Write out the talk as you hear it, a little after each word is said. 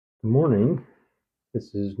Good morning.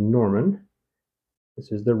 This is Norman.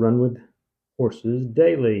 This is the Run with Horses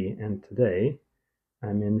Daily, and today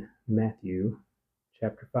I'm in Matthew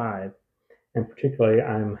chapter 5. And particularly,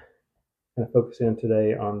 I'm going to focus in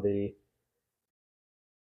today on the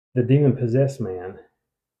demon possessed man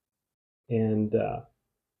and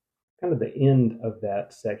kind of the end of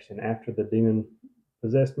that section. After the demon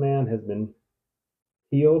possessed man has been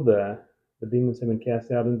healed, the demons have been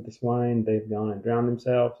cast out into the swine, they've gone and drowned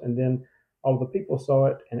themselves, and then all the people saw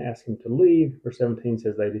it and asked him to leave. Verse 17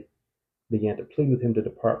 says they began to plead with him to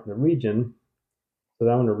depart from the region. So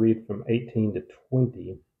I want to read from 18 to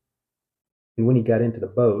 20. And when he got into the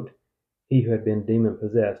boat, he who had been demon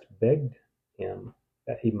possessed begged him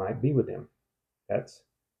that he might be with him.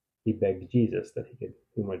 He begged Jesus that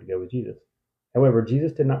he wanted to go with Jesus. However,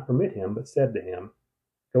 Jesus did not permit him, but said to him,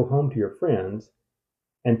 "Go home to your friends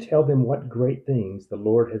and tell them what great things the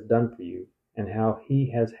Lord has done for you, and how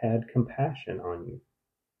he has had compassion on you."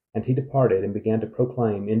 And he departed and began to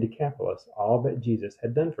proclaim in Decapolis all that Jesus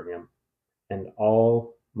had done for him, and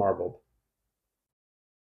all marveled.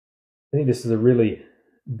 I think this is a really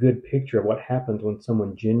good picture of what happens when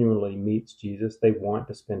someone genuinely meets Jesus. They want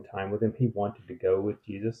to spend time with him. He wanted to go with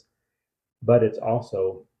Jesus, but it's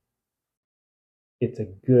a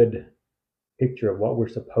good picture of what we're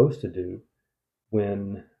supposed to do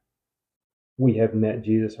when we have met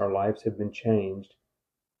Jesus, our lives have been changed.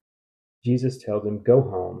 Jesus tells them, go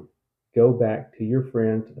home, go back to your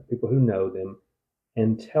friends, to the people who know them,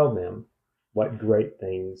 and tell them what great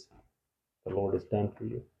things the Lord has done for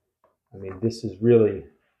you. I mean, this is really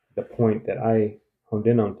the point that I honed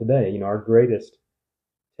in on today. You know, our greatest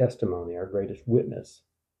testimony, our greatest witness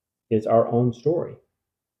is our own story.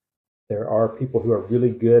 There are people who are really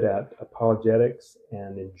good at apologetics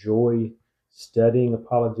and enjoy studying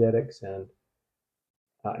apologetics and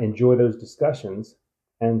enjoy those discussions.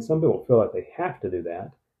 And some people feel like they have to do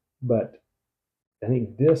that. But I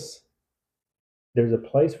think there's a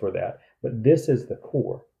place for that. But this is the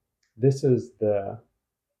core. This is the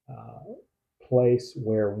uh, place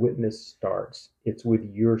where witness starts. It's with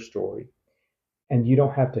your story. And you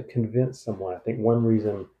don't have to convince someone. I think one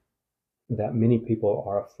reason that many people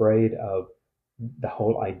are afraid of the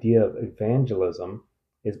whole idea of evangelism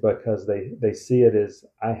is because they see it as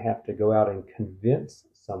I have to go out and convince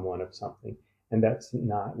someone of something. And that's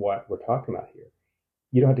not what we're talking about here.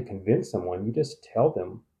 You don't have to convince someone, you just tell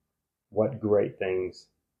them what great things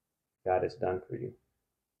God has done for you.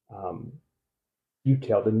 Um, you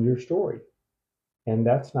tell them your story. And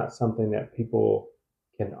that's not something that people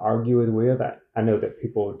can argue with. I know that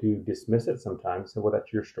people do dismiss it sometimes. So, well,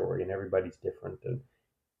 that's your story, and everybody's different. And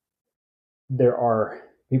there are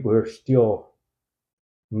people who are still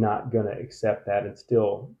not going to accept that and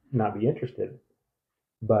still not be interested.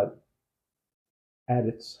 But at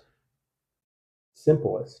its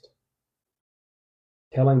simplest,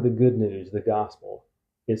 telling the good news, the gospel,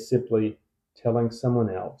 is simply telling someone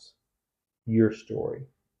else your story.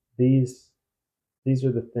 These these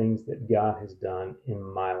are the things that God has done in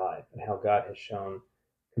my life and how God has shown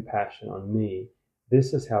compassion on me.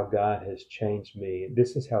 This is how God has changed me.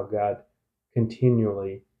 This is how God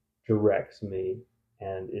continually directs me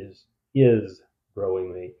and is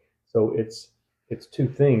growing me. So it's two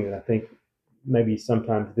things. I think maybe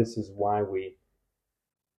sometimes this is why we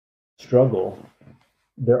struggle.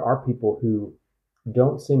 There are people who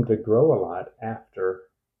don't seem to grow a lot after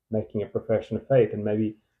making a profession of faith, and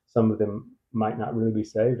maybe some of them might not really be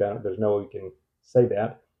saved. There's no way we can say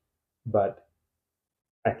that, but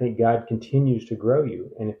I think God continues to grow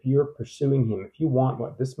you. And if you're pursuing Him, if you want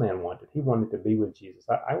what this man wanted, he wanted to be with Jesus.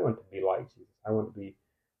 I want to be like Jesus. I want to be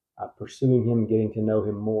pursuing Him, getting to know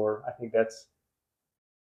Him more. I think that's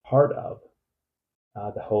part of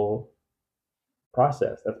the whole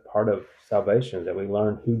process. That's part of salvation, that we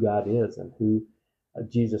learn who God is and who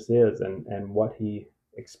Jesus is and what He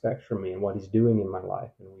expects from me and what He's doing in my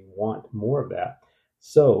life. And we want more of that.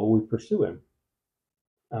 So we pursue Him,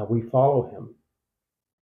 we follow Him.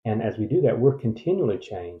 And as we do that, we're continually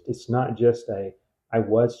changed. It's not just I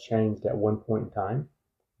was changed at one point in time,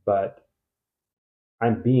 but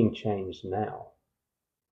I'm being changed now.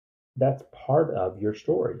 That's part of your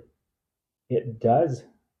story. It does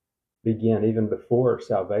begin even before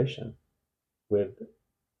salvation with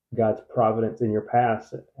God's providence in your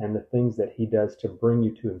past and the things that He does to bring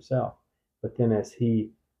you to Himself. But then as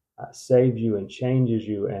He saves you and changes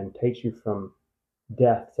you and takes you from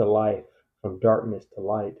death to life, from darkness to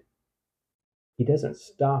light, He doesn't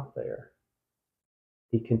stop there.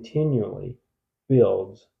 He continually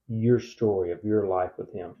builds your story of your life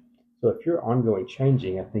with Him. So if you're ongoing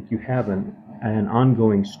changing, I think you have an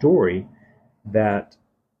ongoing story that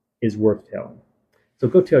is worth telling. So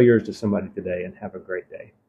go tell yours to somebody today and have a great day.